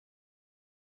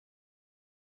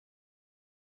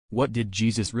What did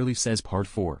Jesus really says? Part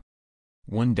 4.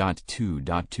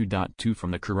 1.2.2.2 From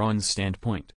the Qur'an's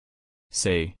standpoint.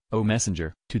 Say, O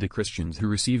Messenger, to the Christians who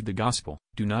received the gospel,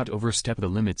 do not overstep the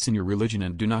limits in your religion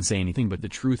and do not say anything but the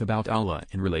truth about Allah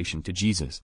in relation to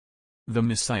Jesus. The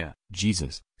Messiah,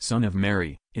 Jesus, son of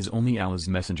Mary, is only Allah's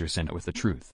messenger sent with the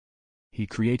truth. He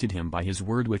created him by his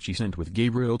word which he sent with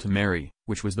Gabriel to Mary,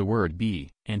 which was the word be,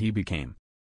 and he became.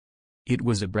 It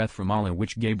was a breath from Allah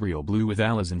which Gabriel blew with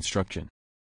Allah's instruction.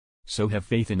 So have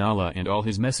faith in Allah and all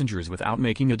his messengers without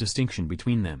making a distinction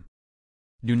between them.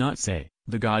 Do not say,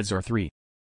 the gods are three.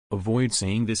 Avoid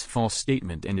saying this false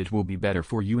statement and it will be better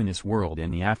for you in this world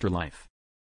and the afterlife.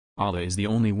 Allah is the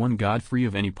only one God free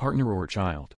of any partner or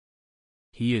child.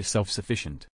 He is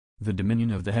self-sufficient. The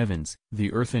dominion of the heavens,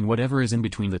 the earth and whatever is in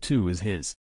between the two is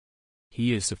his.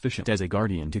 He is sufficient as a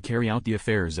guardian to carry out the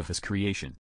affairs of his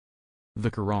creation. The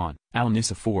Qur'an,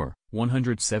 Al-Nisa 4,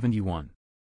 171.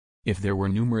 If there were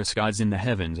numerous gods in the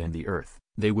heavens and the earth,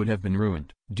 they would have been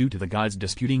ruined, due to the gods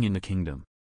disputing in the kingdom.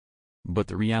 But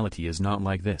the reality is not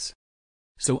like this.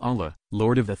 So Allah,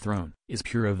 Lord of the throne, is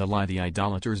pure of the lie the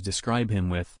idolaters describe him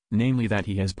with, namely that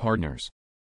he has partners.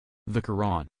 The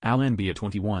Qur'an, Al-Anbiya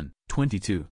 21,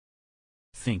 22.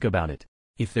 Think about it.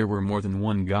 If there were more than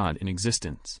one God in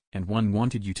existence, and one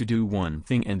wanted you to do one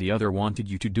thing and the other wanted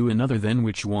you to do another, then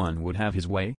which one would have his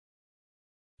way?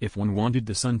 If one wanted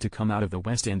the sun to come out of the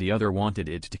west and the other wanted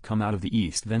it to come out of the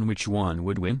east, then which one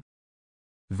would win?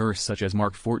 Verse such as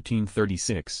Mark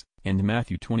 14:36, and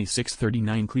Matthew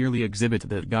 26:39 clearly exhibit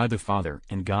that God the Father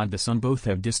and God the Son both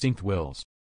have distinct wills.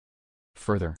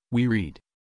 Further, we read,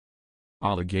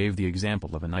 Allah gave the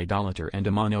example of an idolater and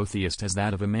a monotheist as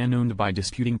that of a man owned by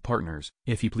disputing partners.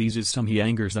 If he pleases some he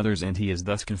angers others and he is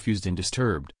thus confused and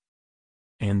disturbed.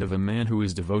 And of a man who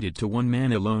is devoted to one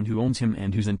man alone who owns him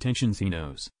and whose intentions he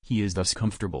knows, he is thus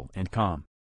comfortable and calm.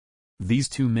 These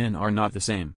two men are not the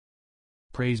same.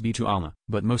 Praise be to Allah,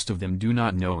 but most of them do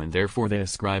not know and therefore they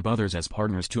ascribe others as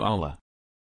partners to Allah.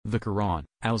 The Qur'an,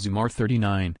 Al-Zumar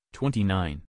 39,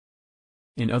 29.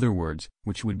 In other words,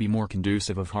 which would be more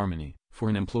conducive of harmony, for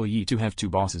an employee to have two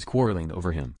bosses quarreling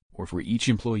over him, or for each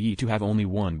employee to have only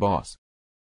one boss?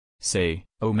 Say,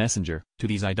 O Messenger, to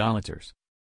these idolaters.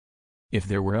 If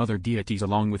there were other deities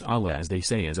along with Allah as they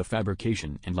say as a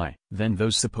fabrication and lie, then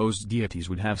those supposed deities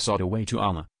would have sought a way to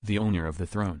Allah, the owner of the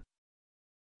throne,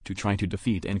 to try to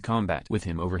defeat and combat with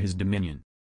him over his dominion.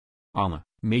 Allah,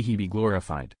 may he be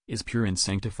glorified, is pure and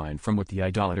sanctified from what the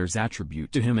idolaters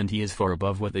attribute to him and he is far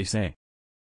above what they say.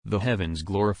 The heavens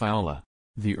glorify Allah.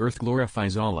 The earth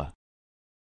glorifies Allah.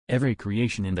 Every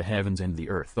creation in the heavens and the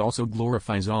earth also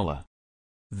glorifies Allah.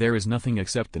 There is nothing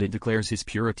except that it declares his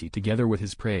purity together with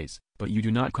his praise, but you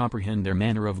do not comprehend their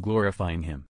manner of glorifying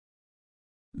him.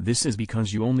 This is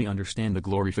because you only understand the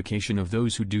glorification of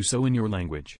those who do so in your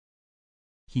language.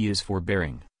 He is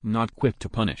forbearing, not quick to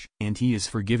punish, and he is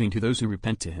forgiving to those who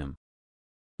repent to him.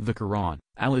 The Qur'an,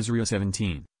 Al-Isra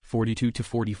 17,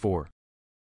 42-44.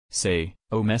 Say,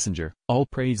 O Messenger, all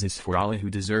praise is for Allah who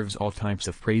deserves all types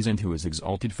of praise and who is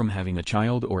exalted from having a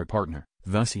child or a partner,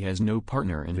 thus he has no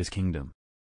partner in his kingdom.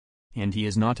 And he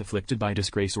is not afflicted by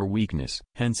disgrace or weakness,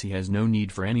 hence he has no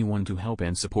need for anyone to help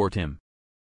and support him.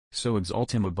 So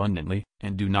exalt him abundantly,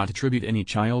 and do not attribute any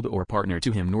child or partner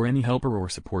to him nor any helper or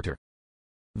supporter.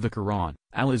 The Qur'an,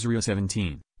 Al-Isra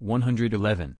 17,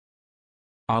 111.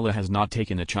 Allah has not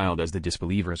taken a child as the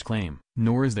disbelievers claim,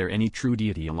 nor is there any true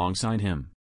deity alongside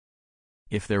him.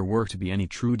 If there were to be any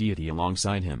true deity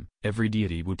alongside him, every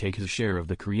deity would take his share of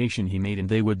the creation he made and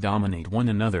they would dominate one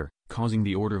another, causing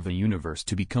the order of the universe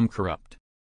to become corrupt.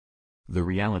 The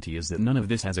reality is that none of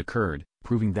this has occurred,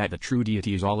 proving that the true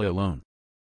deity is Allah alone.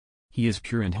 He is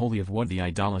pure and holy of what the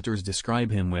idolaters describe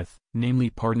him with, namely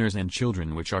partners and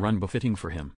children which are unbefitting for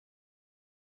him.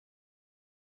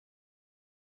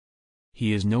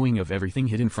 He is knowing of everything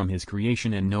hidden from his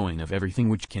creation and knowing of everything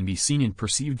which can be seen and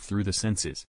perceived through the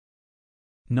senses.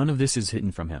 None of this is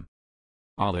hidden from him.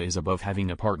 Allah is above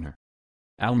having a partner.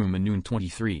 Al-Mu'minun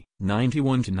 23,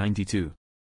 91-92.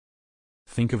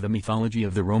 Think of the mythology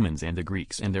of the Romans and the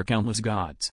Greeks and their countless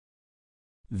gods.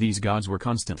 These gods were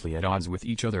constantly at odds with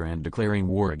each other and declaring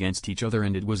war against each other,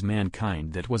 and it was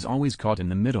mankind that was always caught in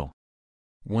the middle.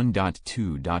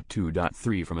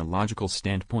 1.2.2.3 From a logical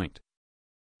standpoint.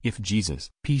 If Jesus,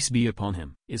 peace be upon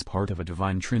him, is part of a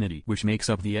divine trinity which makes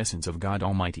up the essence of God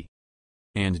Almighty,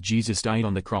 and Jesus died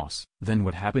on the cross, then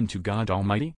what happened to God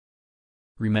Almighty?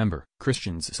 Remember,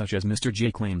 Christians such as Mr.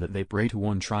 J claim that they pray to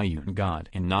one triune God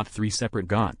and not three separate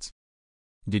gods.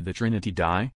 Did the Trinity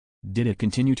die? Did it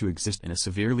continue to exist in a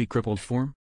severely crippled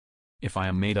form? If I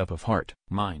am made up of heart,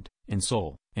 mind, and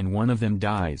soul, and one of them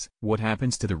dies, what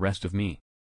happens to the rest of me?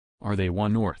 Are they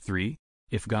one or three?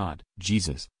 If God,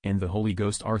 Jesus, and the Holy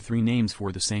Ghost are three names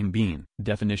for the same being,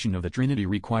 definition of the Trinity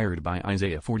required by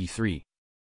Isaiah 43.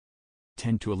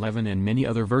 10-11 and many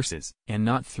other verses, and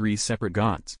not three separate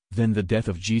gods, then the death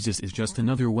of Jesus is just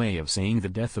another way of saying the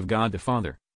death of God the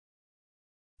Father,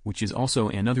 which is also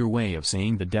another way of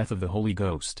saying the death of the Holy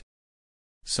Ghost.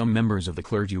 Some members of the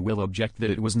clergy will object that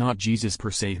it was not Jesus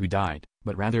per se who died,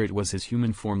 but rather it was his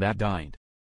human form that died.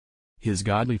 His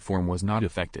godly form was not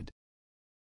affected.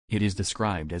 It is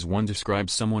described as one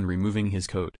describes someone removing his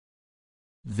coat.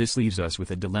 This leaves us with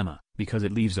a dilemma, because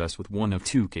it leaves us with one of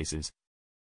two cases.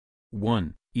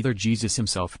 1. Either Jesus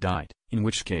himself died, in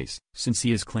which case, since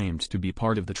he is claimed to be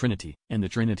part of the Trinity, and the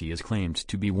Trinity is claimed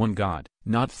to be one God,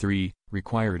 not three,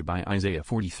 required by Isaiah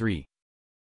 43.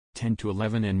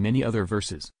 10-11 and many other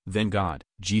verses, then God,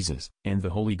 Jesus, and the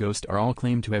Holy Ghost are all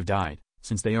claimed to have died,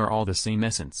 since they are all the same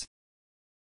essence.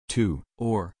 2.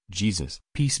 Or, Jesus,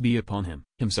 peace be upon him,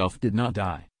 himself did not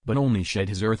die, but only shed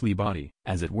his earthly body,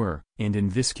 as it were, and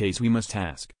in this case we must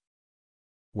ask,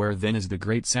 where then is the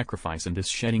great sacrifice in this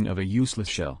shedding of a useless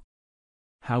shell?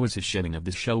 How is his shedding of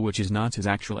this shell which is not his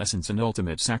actual essence and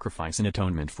ultimate sacrifice and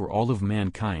atonement for all of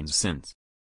mankind's sins?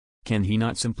 Can he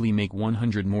not simply make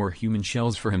 100 more human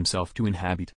shells for himself to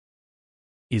inhabit?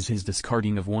 Is his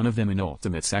discarding of one of them an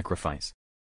ultimate sacrifice?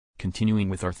 Continuing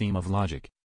with our theme of logic.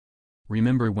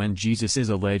 Remember when Jesus is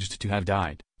alleged to have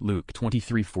died, Luke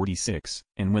 23:46,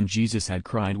 and when Jesus had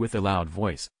cried with a loud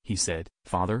voice, he said,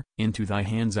 Father, into thy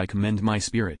hands I commend my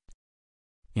spirit.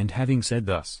 And having said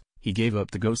thus, he gave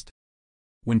up the ghost.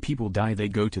 When people die they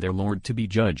go to their Lord to be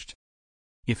judged.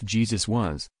 If Jesus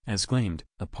was, as claimed,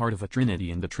 a part of a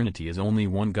Trinity and the Trinity is only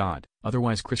one God,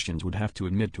 otherwise Christians would have to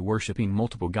admit to worshipping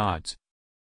multiple gods.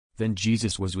 Then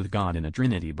Jesus was with God in a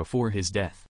Trinity before his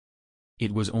death.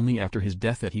 It was only after his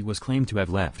death that he was claimed to have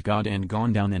left God and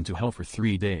gone down into hell for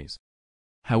 3 days.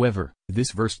 However, this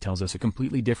verse tells us a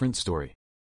completely different story.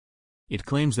 It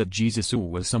claims that Jesus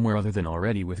was somewhere other than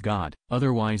already with God,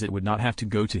 otherwise it would not have to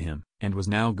go to him, and was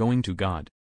now going to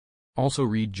God. Also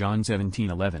read John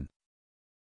 17:11.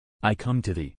 I come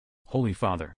to thee, Holy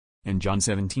Father, and John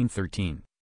 17:13.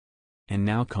 And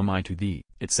now come I to thee,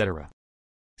 etc.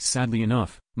 Sadly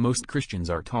enough, most Christians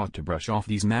are taught to brush off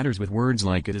these matters with words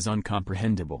like it is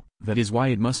uncomprehendable, that is why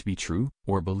it must be true,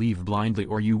 or believe blindly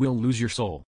or you will lose your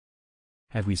soul.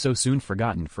 Have we so soon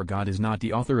forgotten for God is not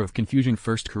the author of confusion?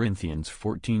 1 Corinthians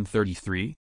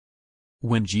 14:33.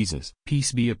 When Jesus,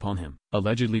 peace be upon him,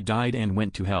 allegedly died and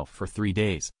went to hell for 3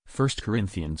 days, 1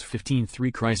 Corinthians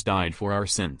 15:3 Christ died for our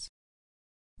sins.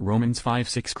 Romans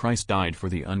 5:6 Christ died for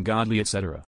the ungodly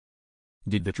etc.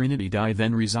 Did the Trinity die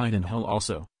then reside in hell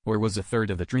also, or was a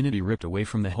third of the Trinity ripped away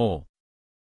from the whole,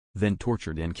 then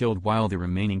tortured and killed while the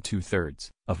remaining 2/3,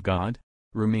 of God,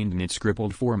 remained in its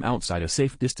crippled form outside a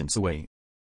safe distance away?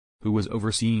 Who was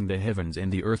overseeing the heavens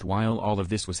and the earth while all of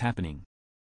this was happening?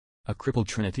 A crippled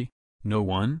Trinity? No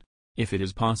one? If it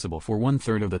is possible for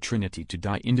 1/3 of the Trinity to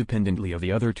die independently of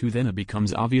the other two, then it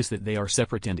becomes obvious that they are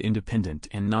separate and independent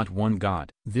and not one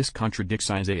God. This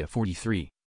contradicts Isaiah 43.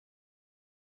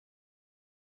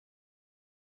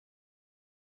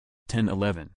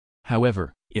 10:11.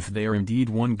 However, if they are indeed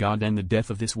one God, then the death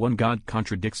of this one God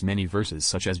contradicts many verses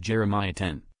such as Jeremiah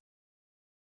 10:10.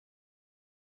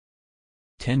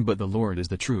 But the Lord is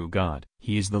the true God,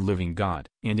 he is the living God,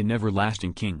 and an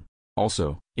everlasting King.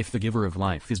 Also, if the giver of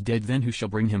life is dead, then who shall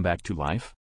bring him back to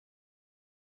life?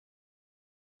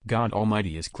 God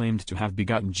Almighty is claimed to have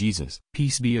begotten Jesus,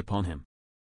 peace be upon him.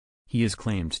 He is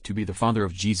claimed to be the Father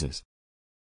of Jesus.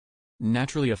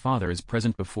 Naturally a father is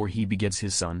present before he begets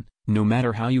his son, no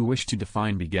matter how you wish to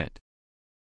define beget.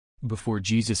 Before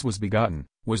Jesus was begotten,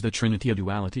 was the Trinity a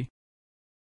duality?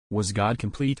 Was God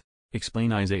complete?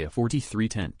 Explain Isaiah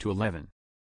 43:10-11.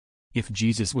 If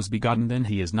Jesus was begotten, then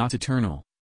he is not eternal.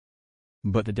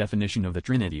 But the definition of the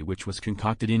Trinity, which was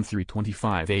concocted in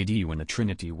 325 AD when the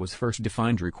Trinity was first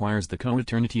defined, requires the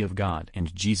co-eternity of God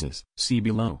and Jesus, see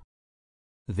below.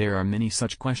 There are many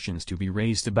such questions to be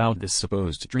raised about this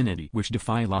supposed Trinity which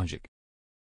defy logic.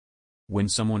 When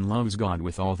someone loves God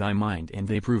with all thy mind and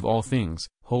they prove all things,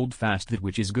 hold fast that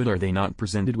which is good, are they not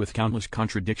presented with countless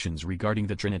contradictions regarding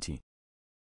the Trinity?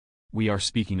 We are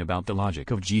speaking about the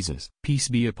logic of Jesus, peace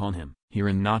be upon him, here,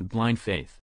 and not blind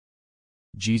faith.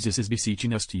 Jesus is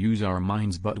beseeching us to use our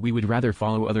minds, but we would rather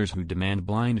follow others who demand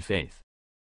blind faith.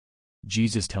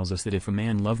 Jesus tells us that if a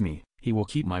man love me, he will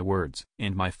keep my words,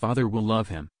 and my Father will love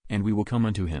him, and we will come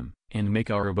unto him, and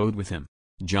make our abode with him.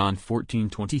 John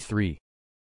 14:23.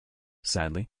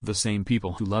 Sadly, the same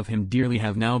people who love him dearly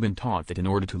have now been taught that in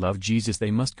order to love Jesus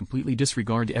they must completely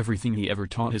disregard everything he ever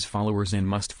taught his followers and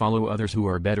must follow others who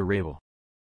are better able.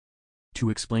 to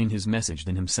explain his message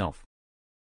than himself.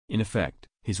 In effect,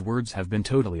 his words have been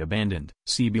totally abandoned.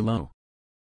 See below.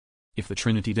 If the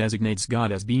Trinity designates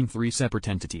God as being three separate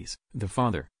entities, the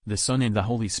Father, the Son and the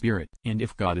Holy Spirit, and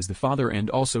if God is the Father and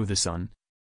also the Son,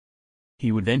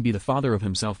 he would then be the Father of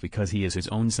himself because he is his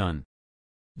own Son.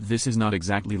 This is not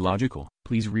exactly logical.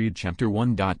 Please read chapter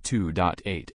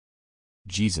 1.2.8.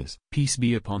 Jesus, peace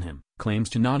be upon him, claims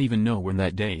to not even know when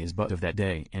that day is, but of that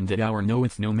day and that hour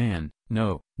knoweth no man,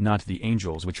 no, not the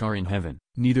angels which are in heaven,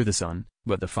 neither the Son,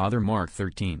 but the Father. Mark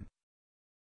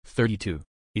 13:32.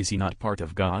 Is he not part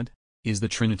of God? Is the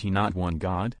Trinity not one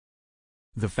God?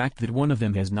 The fact that one of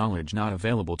them has knowledge not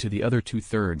available to the other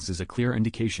 2/3 is a clear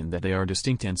indication that they are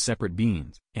distinct and separate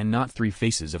beings, and not three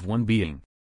faces of one being.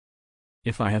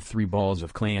 If I have 3 balls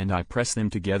of clay and I press them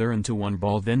together into one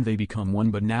ball, then they become one,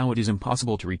 but now it is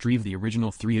impossible to retrieve the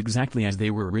original 3 exactly as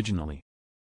they were originally.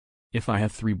 If I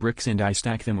have 3 bricks and I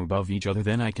stack them above each other,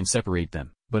 then I can separate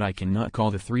them, but I cannot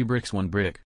call the 3 bricks one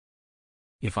brick.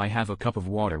 If I have a cup of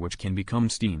water which can become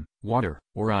steam, water,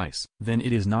 or ice, then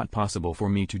it is not possible for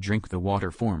me to drink the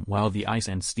water form while the ice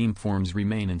and steam forms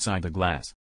remain inside the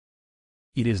glass.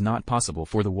 It is not possible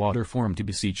for the water form to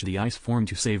beseech the ice form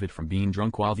to save it from being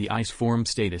drunk while the ice form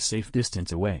stayed a safe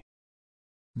distance away.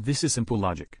 This is simple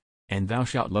logic. And thou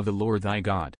shalt love the Lord thy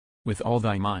God with all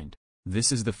thy mind.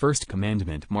 This is the first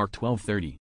commandment. Mark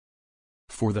 12:30.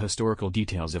 For the historical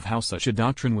details of how such a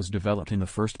doctrine was developed in the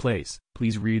first place,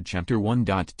 please read chapter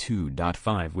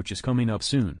 1.2.5, which is coming up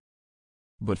soon.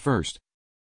 But first,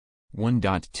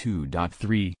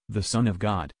 1.2.3, the Son of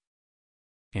God.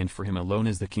 And for him alone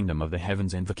is the kingdom of the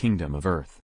heavens and the kingdom of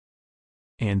earth.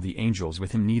 And the angels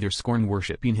with him neither scorn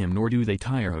worshipping him nor do they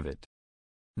tire of it.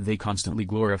 They constantly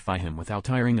glorify him without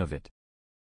tiring of it.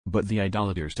 But the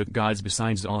idolaters took gods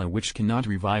besides Allah which cannot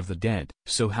revive the dead,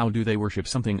 so how do they worship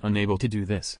something unable to do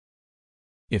this?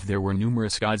 If there were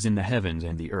numerous gods in the heavens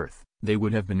and the earth, they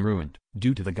would have been ruined,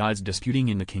 due to the gods disputing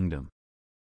in the kingdom.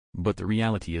 But the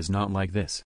reality is not like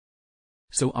this.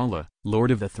 So Allah,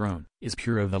 Lord of the throne, is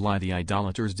pure of the lie the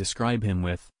idolaters describe him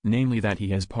with, namely that he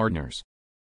has partners.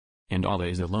 And Allah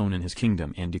is alone in his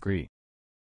kingdom and decree.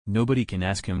 Nobody can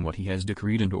ask him what he has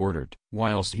decreed and ordered,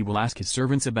 whilst he will ask his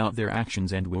servants about their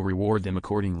actions and will reward them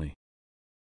accordingly.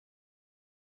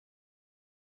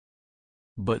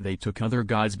 But they took other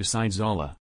gods besides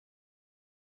Allah.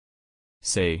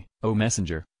 Say, O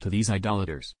Messenger, to these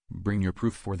idolaters, bring your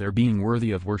proof for their being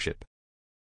worthy of worship.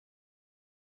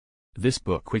 This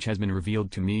book which has been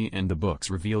revealed to me and the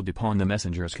books revealed upon the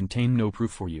messengers contain no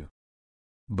proof for you.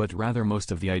 But rather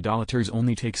most of the idolaters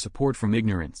only take support from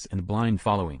ignorance and blind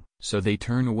following, so they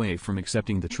turn away from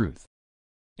accepting the truth.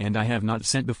 And I have not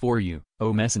sent before you,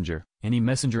 O Messenger, any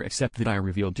messenger except that I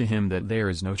revealed to him that there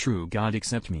is no true God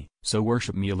except me, so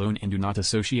worship me alone and do not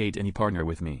associate any partner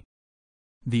with me.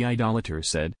 The idolaters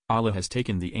said, Allah has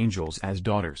taken the angels as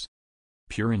daughters.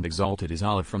 Pure and exalted is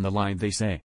Allah from the lie they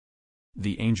say.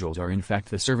 The angels are in fact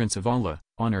the servants of Allah,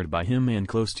 honored by him and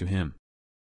close to him.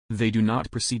 They do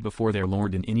not proceed before their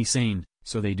Lord in any saying,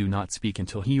 so they do not speak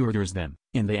until he orders them,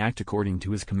 and they act according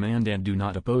to his command and do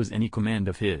not oppose any command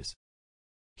of his.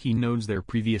 He knows their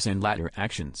previous and latter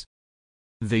actions.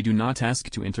 They do not ask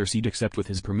to intercede except with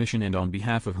his permission and on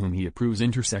behalf of whom he approves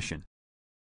intercession.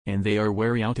 And they are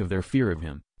wary out of their fear of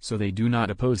him, so they do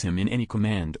not oppose him in any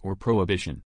command or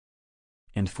prohibition.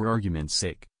 And for argument's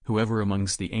sake, whoever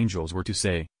amongst the angels were to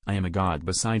say, I am a god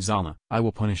besides Allah, I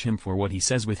will punish him for what he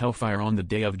says with hellfire on the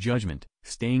day of judgment,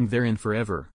 staying therein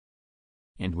forever.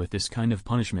 And with this kind of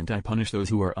punishment I punish those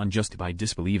who are unjust by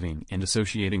disbelieving and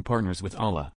associating partners with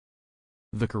Allah.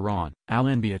 The Qur'an,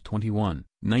 Al-Anbiya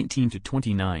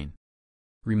 21:19-29.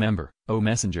 Remember, O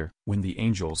Messenger, when the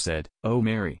angels said, O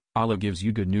Mary, Allah gives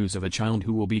you good news of a child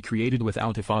who will be created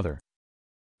without a father.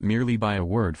 Merely by a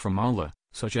word from Allah,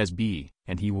 such as be,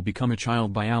 and he will become a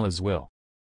child by Allah's will.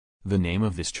 The name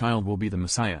of this child will be the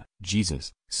Messiah,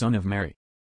 Jesus, son of Mary.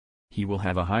 He will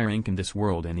have a high rank in this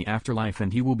world and the afterlife,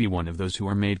 and he will be one of those who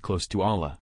are made close to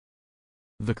Allah.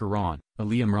 The Qur'an,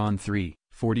 Ali Imran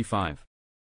 3:45.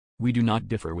 We do not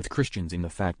differ with Christians in the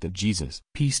fact that Jesus,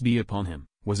 peace be upon him,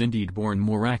 was indeed born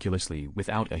miraculously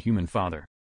without a human father.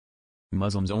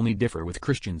 Muslims only differ with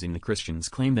Christians in the Christians'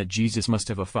 claim that Jesus must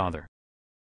have a father.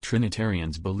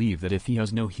 Trinitarians believe that if he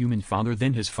has no human father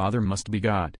then his father must be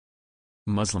God.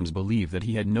 Muslims believe that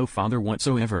he had no father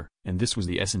whatsoever, and this was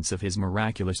the essence of his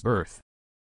miraculous birth.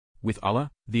 With Allah,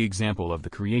 the example of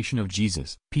the creation of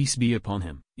Jesus, peace be upon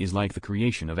him, is like the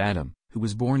creation of Adam, who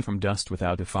was born from dust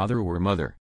without a father or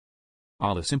mother.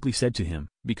 Allah simply said to him,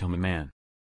 become a man.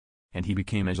 And he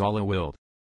became as Allah willed.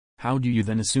 How do you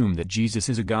then assume that Jesus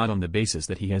is a God on the basis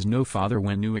that he has no father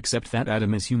when you accept that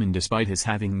Adam is human despite his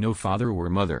having no father or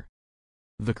mother?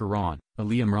 The Qur'an,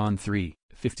 Ali Imran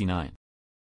 3:59.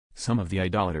 Some of the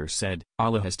idolaters said,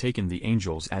 Allah has taken the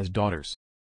angels as daughters.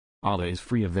 Allah is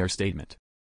free of their statement.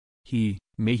 He,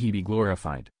 may he be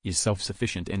glorified, is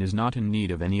self-sufficient and is not in need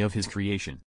of any of his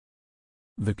creation.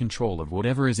 The control of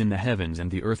whatever is in the heavens and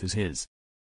the earth is his.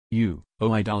 You,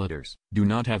 O idolaters, do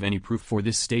not have any proof for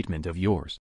this statement of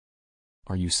yours.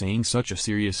 Are you saying such a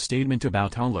serious statement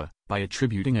about Allah, by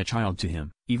attributing a child to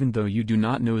him, even though you do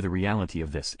not know the reality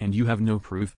of this and you have no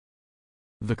proof?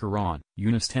 The Qur'an,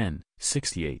 Yunus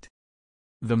 10:68.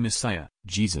 The Messiah,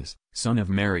 Jesus, son of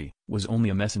Mary, was only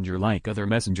a messenger like other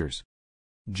messengers.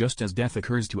 Just as death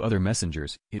occurs to other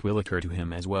messengers, it will occur to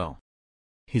him as well.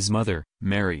 His mother,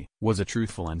 Mary, was a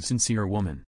truthful and sincere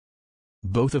woman.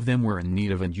 Both of them were in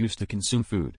need of and used to consume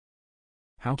food.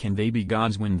 How can they be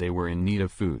gods when they were in need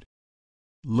of food?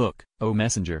 Look, O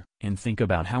messenger, and think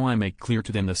about how I make clear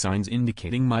to them the signs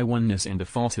indicating my oneness and the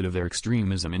falsehood of their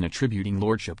extremism in attributing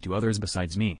lordship to others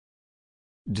besides me.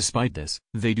 Despite this,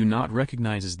 they do not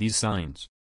recognize these signs.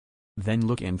 Then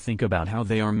look and think about how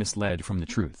they are misled from the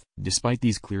truth, despite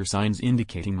these clear signs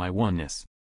indicating my oneness.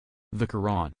 The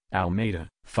Qur'an, Al-Ma'idah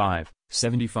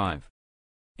 5:75.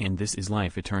 And this is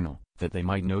life eternal, that they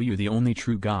might know you the only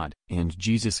true God, and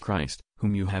Jesus Christ,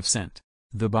 whom you have sent.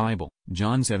 The Bible,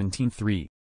 John 17:3.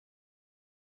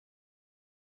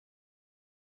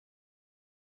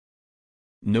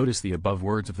 Notice the above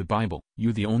words of the Bible,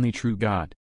 you the only true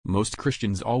God. Most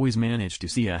Christians always manage to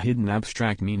see a hidden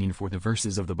abstract meaning for the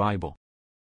verses of the Bible.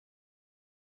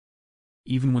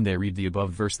 Even when they read the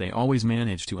above verse they always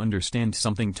manage to understand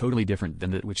something totally different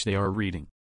than that which they are reading.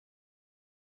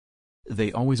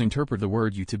 They always interpret the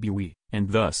word you to be we,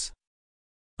 and thus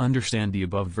understand the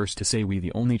above verse to say we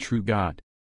the only true God.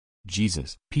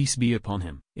 Jesus, peace be upon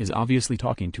him, is obviously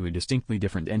talking to a distinctly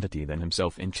different entity than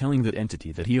himself and telling that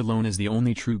entity that he alone is the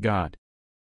only true God.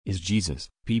 Is Jesus,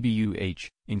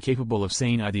 PBUH, incapable of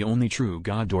saying I the only true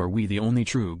God or we the only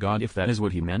true God if that is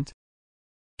what he meant?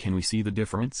 Can we see the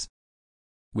difference?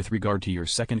 With regard to your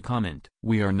second comment,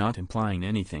 we are not implying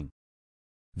anything.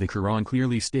 The Quran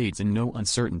clearly states in no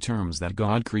uncertain terms that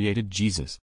God created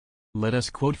Jesus. Let us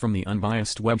quote from the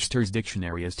unbiased Webster's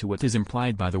dictionary as to what is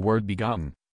implied by the word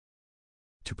begotten.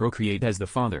 To procreate as the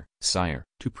father, sire,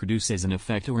 to produce as an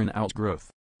effect or an outgrowth.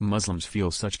 Muslims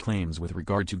feel such claims with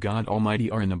regard to God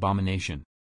Almighty are an abomination.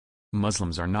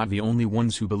 Muslims are not the only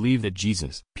ones who believe that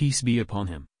Jesus, peace be upon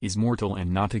him, is mortal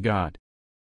and not a god.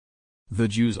 The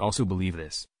Jews also believe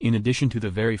this, in addition to the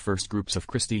very first groups of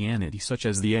Christianity such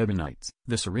as the Ebionites,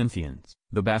 the Cerinthians,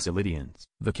 the Basilidians,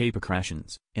 the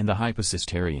Capocratians, and the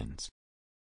Hypocysterians.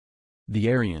 The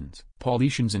Arians,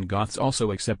 Paulicians and Goths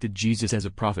also accepted Jesus as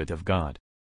a prophet of God.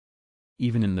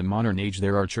 Even in the modern age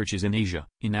there are churches in Asia,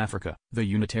 in Africa, the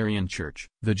Unitarian Church,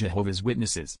 the Jehovah's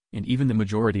Witnesses, and even the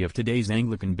majority of today's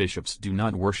Anglican bishops do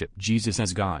not worship Jesus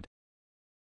as God.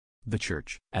 The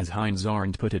Church, as Heinz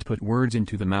Arendt put it, put words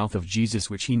into the mouth of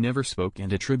Jesus which he never spoke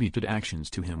and attributed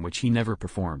actions to him which he never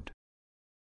performed.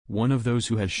 One of those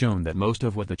who has shown that most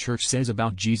of what the Church says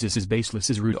about Jesus is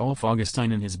baseless is Rudolf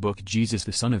Augustine in his book Jesus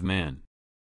the Son of Man.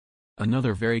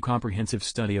 Another very comprehensive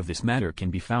study of this matter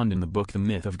can be found in the book The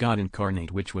Myth of God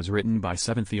Incarnate, which was written by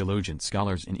 7 theologian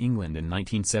scholars in England in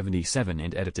 1977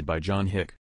 and edited by John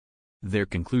Hick. Their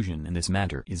conclusion in this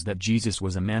matter is that Jesus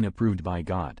was a man approved by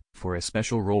God for a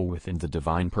special role within the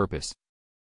divine purpose.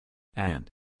 And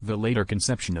the later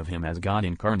conception of him as God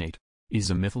incarnate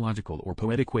is a mythological or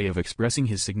poetic way of expressing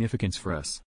his significance for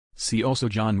us. See also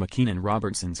John McKean and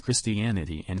Robertson's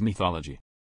Christianity and Mythology.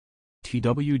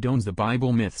 T.W. Doan's The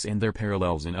Bible Myths and Their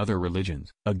Parallels in Other Religions.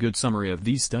 A good summary of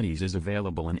these studies is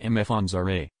available in M.F.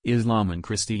 Ansari, Islam and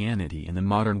Christianity in the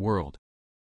Modern World.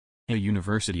 A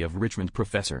University of Richmond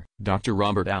professor, Dr.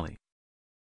 Robert Alley,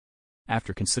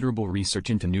 after considerable research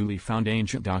into newly found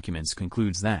ancient documents,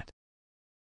 concludes that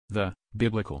the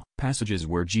biblical passages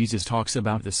where Jesus talks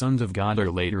about the sons of God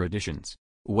are later additions,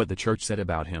 what the Church said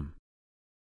about him.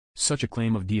 Such a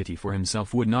claim of deity for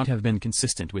himself would not have been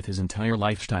consistent with his entire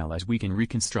lifestyle as we can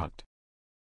reconstruct.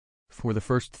 For the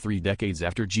first 3 decades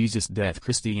after Jesus' death,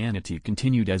 Christianity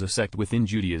continued as a sect within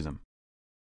Judaism.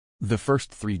 The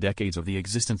first 3 decades of the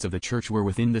existence of the Church were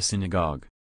within the synagogue.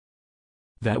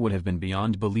 That would have been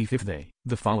beyond belief if they,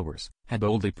 the followers, had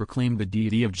boldly proclaimed the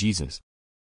deity of Jesus.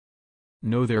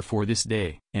 Know therefore this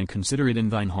day, and consider it in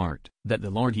thine heart, that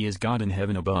the Lord He is God in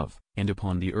heaven above, and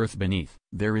upon the earth beneath,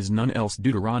 there is none else.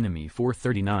 Deuteronomy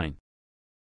 4:39.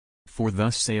 For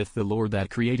thus saith the Lord that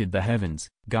created the heavens,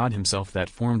 God himself that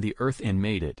formed the earth and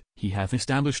made it, he hath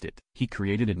established it, he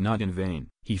created it not in vain,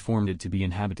 he formed it to be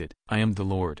inhabited, I am the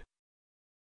Lord.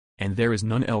 And there is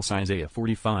none else. Isaiah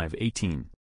 45:18.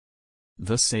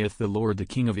 Thus saith the Lord the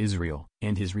King of Israel,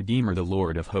 and his Redeemer the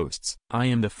Lord of hosts, I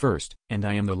am the first, and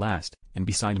I am the last, and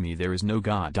beside me there is no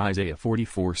God. Isaiah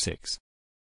 44:6.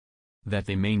 That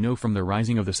they may know from the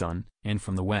rising of the sun, and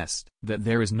from the west, that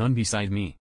there is none beside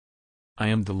me. I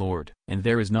am the Lord, and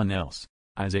there is none else.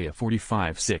 Isaiah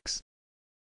 45:6.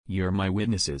 Ye are my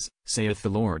witnesses, saith the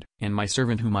Lord, and my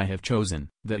servant whom I have chosen,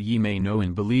 that ye may know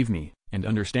and believe me, and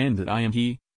understand that I am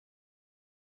he.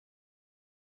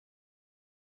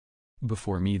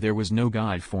 Before me there was no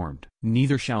God formed,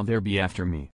 neither shall there be after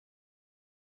me.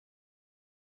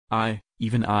 I,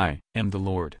 even I, am the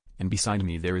Lord, and beside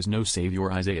me there is no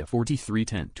Savior. Isaiah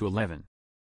 43:10-11.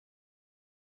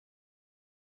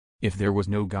 If there was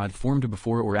no God formed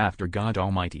before or after God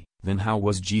Almighty, then how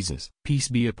was Jesus, peace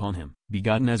be upon him,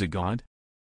 begotten as a God?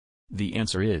 The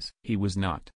answer is, he was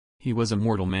not. He was a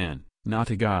mortal man,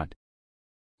 not a God.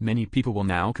 Many people will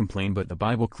now complain, but the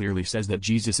Bible clearly says that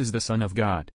Jesus is the Son of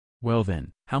God. Well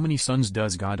then, how many sons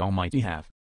does God Almighty have?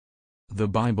 The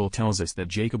Bible tells us that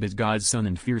Jacob is God's son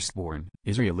and firstborn,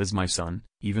 Israel is my son,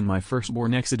 even my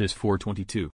firstborn. Exodus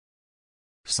 4:22.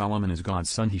 Solomon is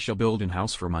God's son. He shall build an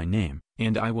house for my name,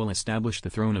 and I will establish the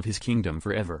throne of his kingdom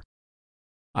forever.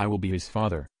 I will be his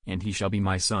father, and he shall be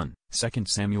my son. 2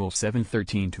 Samuel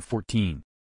 7:13-14.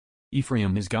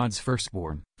 Ephraim is God's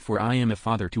firstborn, for I am a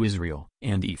father to Israel,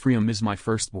 and Ephraim is my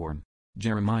firstborn.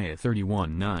 Jeremiah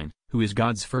 31:9, who is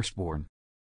God's firstborn?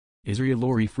 Israel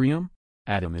or Ephraim?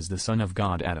 Adam is the son of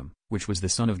God. Adam, which was the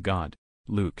son of God.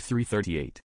 Luke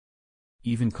 3:38.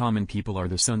 Even common people are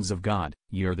the sons of God.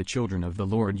 Ye are the children of the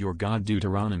Lord your God.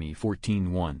 Deuteronomy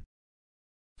 14:1.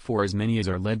 For as many as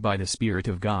are led by the Spirit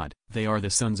of God, they are the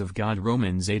sons of God.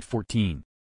 Romans 8:14.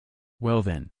 Well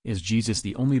then, is Jesus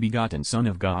the only begotten Son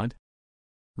of God?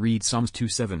 Read Psalms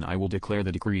 2:7. I will declare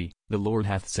the decree, the Lord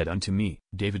hath said unto me,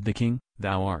 David the king,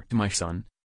 thou art my son.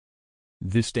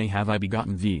 This day have I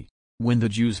begotten thee. When the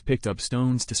Jews picked up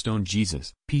stones to stone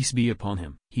Jesus, peace be upon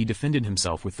him, he defended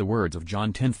himself with the words of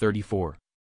John 10:34.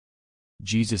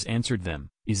 Jesus answered them,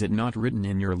 Is it not written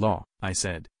in your law, I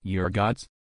said, Ye are gods?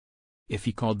 If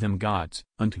he called them gods,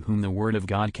 unto whom the word of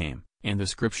God came, and the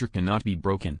scripture cannot be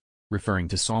broken, referring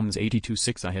to Psalms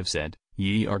 82:6, I have said,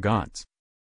 Ye are gods.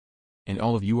 And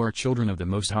all of you are children of the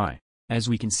Most High, as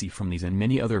we can see from these and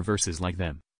many other verses like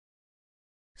them.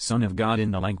 Son of God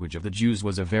in the language of the Jews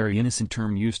was a very innocent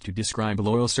term used to describe a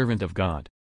loyal servant of God.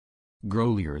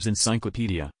 Grolier's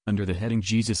Encyclopedia, under the heading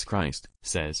Jesus Christ,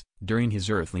 says, during his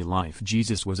earthly life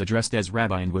Jesus was addressed as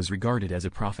Rabbi and was regarded as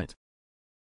a prophet.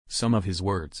 Some of his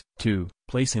words, too,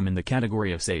 place him in the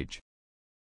category of sage.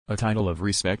 A title of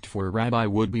respect for a rabbi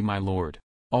would be my Lord.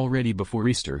 Already before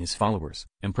Easter his followers,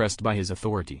 impressed by his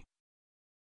authority,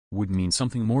 would mean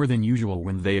something more than usual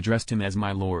when they addressed him as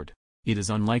my Lord. It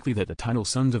is unlikely that the title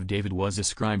Sons of David was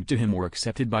ascribed to him or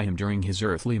accepted by him during his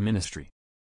earthly ministry.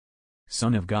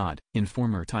 Son of God, in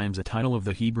former times a title of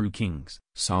the Hebrew kings,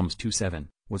 Psalms 2:7,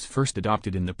 was first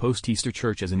adopted in the post-Easter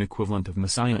church as an equivalent of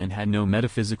Messiah and had no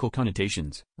metaphysical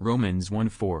connotations, Romans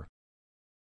 1:4.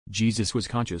 Jesus was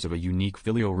conscious of a unique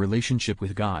filial relationship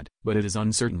with God, but it is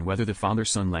uncertain whether the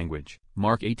Father-Son language,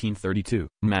 Mark 18:32,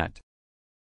 Matt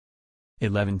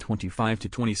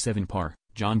 11:25-27 par,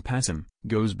 John Passam,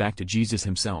 goes back to Jesus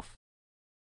himself.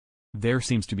 There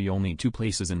seems to be only two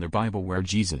places in the Bible where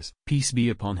Jesus, peace be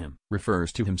upon him,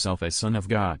 refers to himself as Son of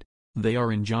God. They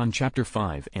are in John chapter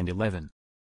 5 and 11.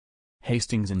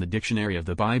 Hastings in the Dictionary of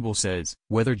the Bible says,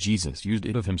 whether Jesus used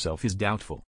it of himself is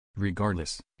doubtful.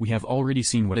 Regardless, we have already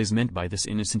seen what is meant by this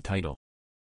innocent title.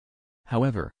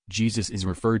 However, Jesus is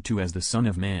referred to as the Son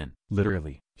of Man,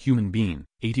 literally, human being,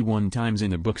 81 times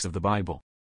in the books of the Bible.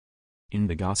 In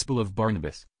the Gospel of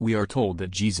Barnabas, we are told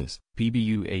that Jesus,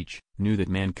 PBUH, knew that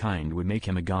mankind would make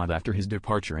him a god after his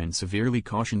departure and severely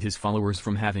cautioned his followers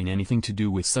from having anything to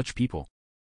do with such people.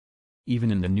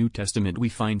 Even in the New Testament we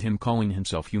find him calling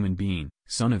himself human being,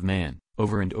 Son of Man,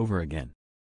 over and over again.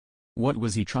 What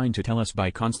was he trying to tell us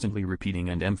by constantly repeating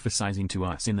and emphasizing to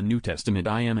us in the New Testament,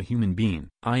 I am a human being,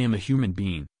 I am a human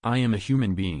being, I am a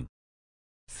human being?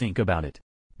 Think about it.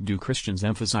 Do Christians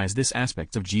emphasize this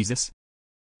aspect of Jesus?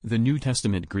 The New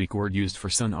Testament Greek word used for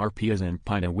son arpias and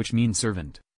pida, which means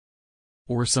servant,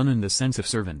 or son in the sense of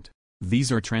servant.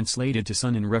 These are translated to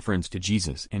son in reference to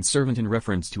Jesus and servant in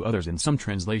reference to others in some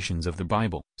translations of the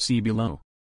Bible, see below.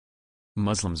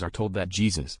 Muslims are told that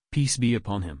Jesus, peace be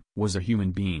upon him, was a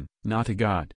human being, not a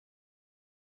god.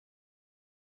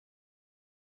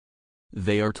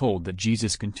 They are told that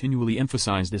Jesus continually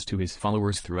emphasized this to his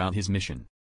followers throughout his mission.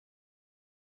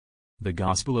 The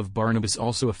Gospel of Barnabas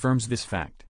also affirms this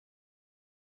fact.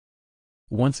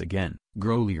 Once again,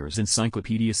 Grolier's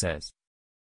encyclopedia says,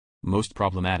 most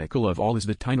problematical of all is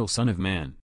the title Son of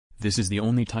Man. This is the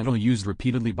only title used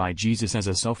repeatedly by Jesus as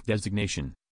a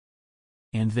self-designation.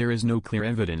 And there is no clear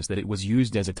evidence that it was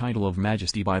used as a title of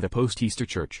majesty by the post-Easter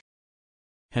Church.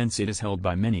 Hence it is held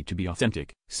by many to be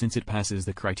authentic, since it passes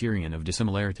the criterion of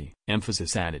dissimilarity.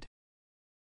 Emphasis added.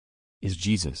 Is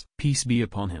Jesus, peace be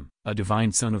upon him, a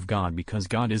divine Son of God because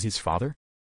God is his Father?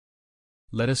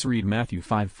 Let us read Matthew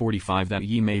 5:45, that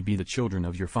ye may be the children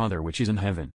of your Father which is in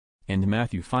heaven. And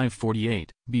Matthew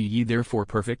 5:48, be ye therefore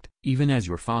perfect, even as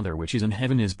your Father which is in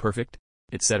heaven is perfect,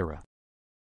 etc.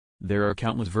 There are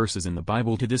countless verses in the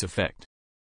Bible to this effect.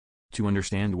 To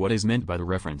understand what is meant by the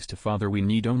reference to Father we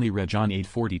need only read John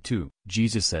 8:42,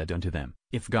 Jesus said unto them,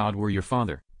 if God were your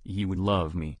Father, ye would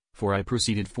love me, for I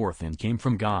proceeded forth and came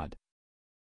from God.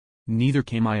 Neither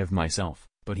came I of myself,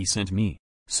 but he sent me.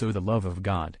 So the love of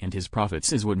God and his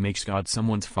prophets is what makes God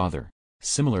someone's Father.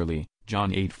 Similarly,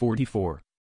 John 8:44.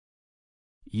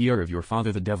 Ye are of your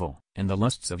father the devil, and the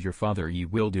lusts of your father ye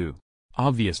will do.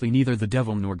 Obviously neither the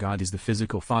devil nor God is the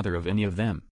physical father of any of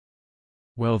them.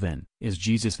 Well then, is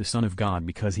Jesus the Son of God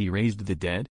because he raised the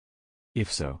dead?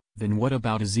 If so, then what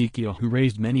about Ezekiel who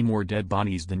raised many more dead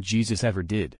bodies than Jesus ever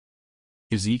did?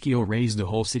 Ezekiel raised a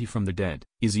whole city from the dead,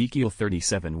 Ezekiel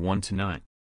 37:1-9.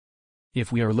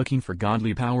 If we are looking for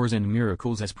godly powers and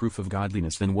miracles as proof of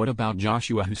godliness, then what about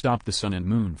Joshua who stopped the sun and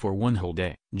moon for one whole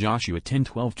day, Joshua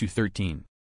 10:12-13?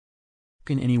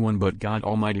 Can anyone but God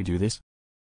Almighty do this?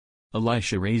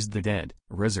 Elisha raised the dead,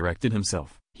 resurrected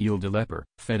himself, healed a leper,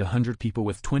 fed 100 people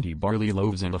with 20 barley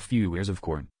loaves and a few ears of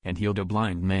corn, and healed a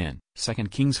blind man,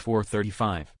 2 Kings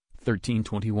 4:35,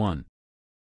 13:21,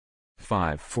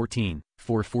 5:14,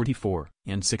 4:44,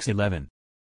 and 6:11.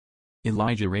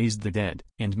 Elijah raised the dead,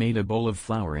 and made a bowl of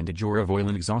flour and a jar of oil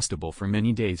inexhaustible for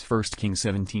many days, 1 Kings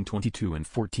 17:22 and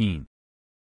 14.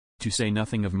 To say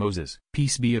nothing of Moses,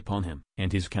 peace be upon him,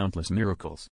 and his countless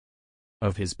miracles.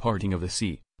 Of his parting of the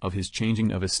sea, of his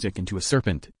changing of a stick into a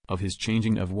serpent, of his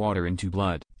changing of water into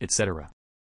blood, etc.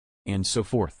 And so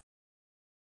forth.